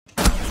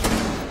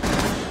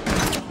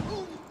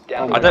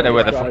down. I don't know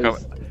where the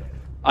fuck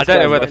I don't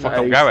know where the fuck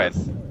I'm going.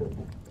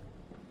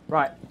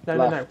 Right, no,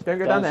 don't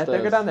go down there,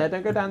 don't go down there,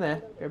 don't go down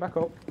there. Go back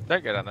up.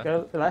 Don't go down there.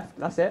 Go to the left,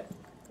 that's it.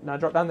 Now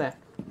drop down there.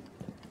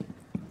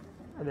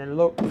 And then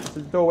look, there's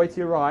a doorway to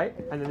your right,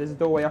 and then there's a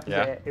doorway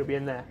opposite it, it'll be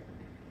in there.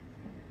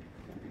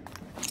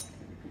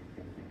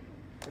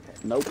 Okay.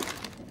 Nope.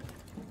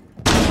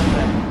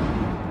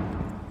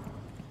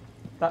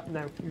 That,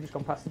 no, you've just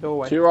gone past the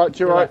doorway. To your right, to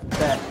your right. Left,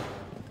 there.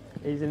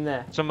 He's in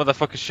there. Some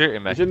motherfucker's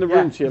shooting me. He's in the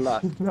room to your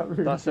left. That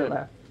room That's to your it.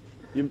 left.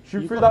 You,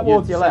 Shoot through that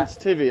wall to your left.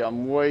 Sensitivity,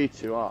 I'm way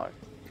too high.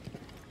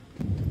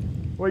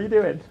 What are you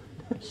doing?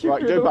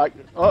 Right, go back.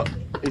 Oh,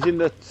 he's in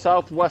the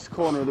southwest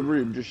corner of the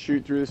room. Just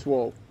shoot through this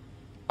wall.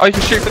 Oh, you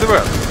can shoot for the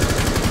room?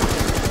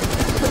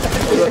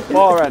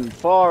 Far end,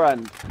 far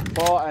end,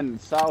 far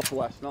end,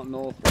 southwest, not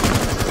northwest.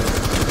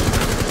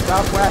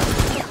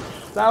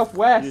 Southwest.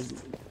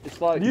 Southwest.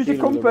 It's like use your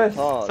compass.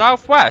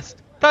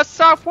 Southwest? That's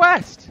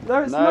southwest!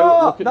 No, it's no,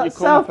 not. look at That's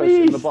your compass in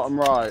southeast. the bottom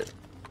right.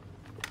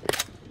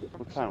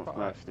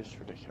 No, this is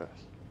ridiculous.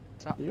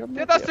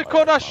 Yeah, that's the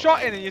corner I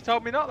shot in and you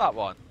told me not that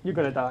one. You're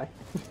gonna die.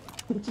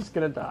 You're just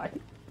gonna die.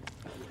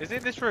 Is he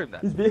in this room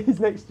then? He's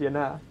next to you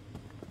now.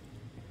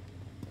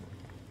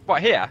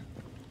 What, here?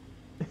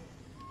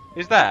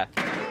 He's there?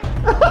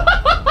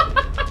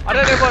 I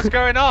don't know what's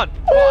going on.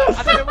 What?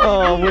 I don't know what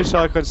Oh, I wish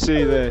I could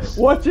see this.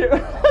 Watch it. I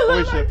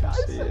wish I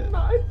could see it.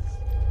 Nice.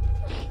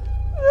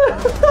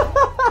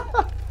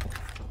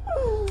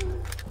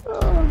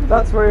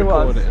 That's where he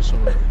was.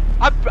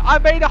 I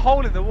made a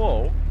hole in the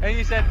wall and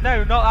you said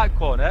no, not that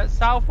corner,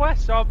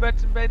 southwest, so I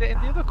made it in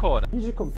the other corner. You should come